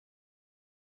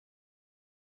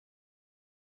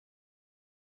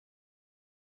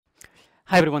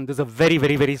Hi everyone, this is a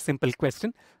very simple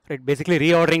question, right? Basically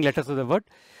reordering letters of the word.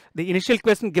 The initial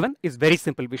question given is very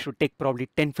simple. We should take probably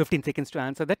 10-15 seconds to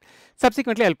answer that.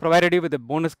 Subsequently, I'll provide you with a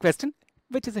bonus question,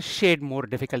 which is a shade more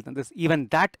difficult than this. Even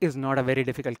that is not a very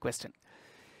difficult question.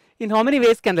 In how many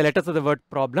ways can the letters of the word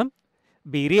problem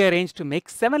be rearranged to make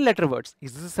 7-letter words?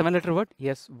 Is this a 7-letter word?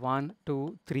 Yes, 1,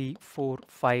 2, 3, 4,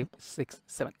 5, 6,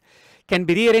 7. Can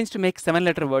be rearranged to make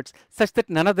 7-letter words such that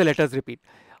none of the letters repeat.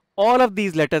 All of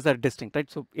these letters are distinct,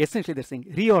 right? So essentially they're saying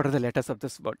reorder the letters of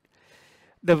this word.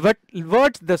 The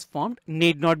words thus formed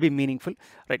need not be meaningful,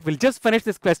 right? We'll just finish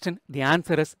this question. The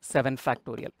answer is 7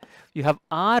 factorial. You have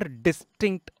R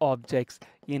distinct objects.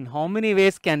 In how many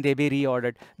ways can they be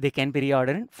reordered? They can be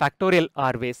reordered in factorial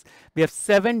R ways. We have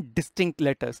 7 distinct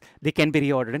letters. They can be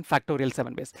reordered in factorial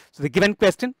 7 ways. So the given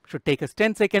question should take us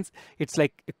 10 seconds. It's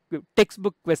like a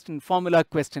textbook question, formula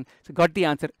question. So got the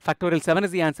answer. Factorial 7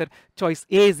 is the answer. Choice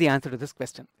A is the answer to this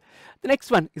question. The next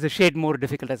one is a shade more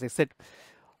difficult, as I said.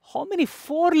 How many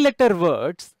 4-letter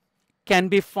words can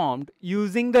be formed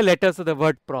using the letters of the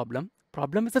word problem?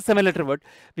 Problem is a 7-letter word.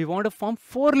 We want to form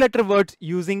 4-letter words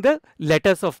using the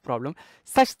letters of problem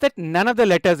such that none of the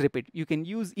letters repeat. You can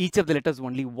use each of the letters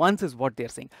only once is what they're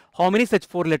saying. How many such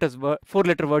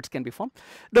 4-letter words can be formed?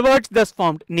 The words thus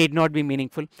formed need not be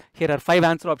meaningful. Here are 5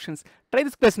 answer options. Try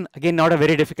this question. Again, not a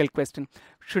very difficult question.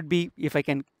 Should be, if I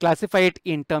can classify it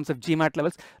in terms of GMAT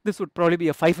levels, this would probably be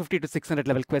a 550 to 600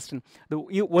 level question.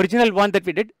 The original one that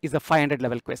we did is a 500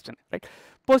 level question, right?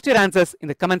 Post your answers in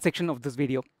the comment section of this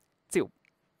video. See you.